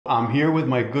I'm here with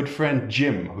my good friend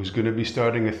Jim, who's going to be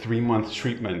starting a 3-month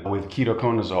treatment with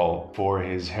ketoconazole for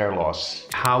his hair loss.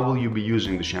 How will you be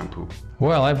using the shampoo?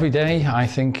 Well, every day, I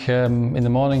think in the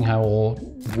morning I will...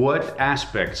 What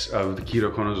aspects of the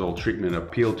ketoconazole treatment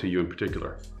appeal to you in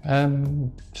particular?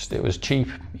 It was cheap,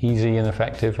 easy and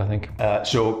effective, I think.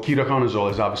 So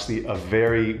ketoconazole is obviously a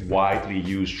very widely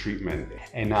used treatment.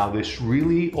 And now this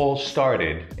really all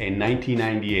started in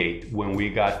 1998 when we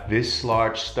got this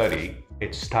large study.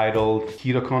 It's titled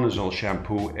Ketoconazole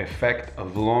Shampoo Effect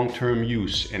of Long-Term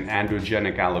Use in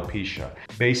Androgenic Alopecia.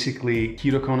 Basically,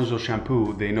 ketoconazole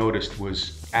shampoo, they noticed,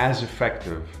 was as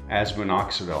effective as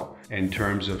MINOXIDIL in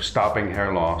terms of stopping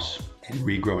hair loss and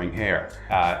regrowing hair.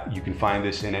 You can find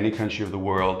this in any country of the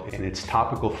world. In its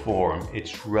topical form,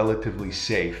 it's relatively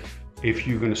safe. If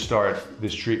you're going to start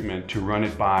this treatment, to run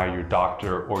it by your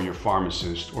doctor or your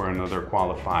pharmacist or another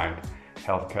qualified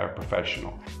healthcare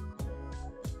professional.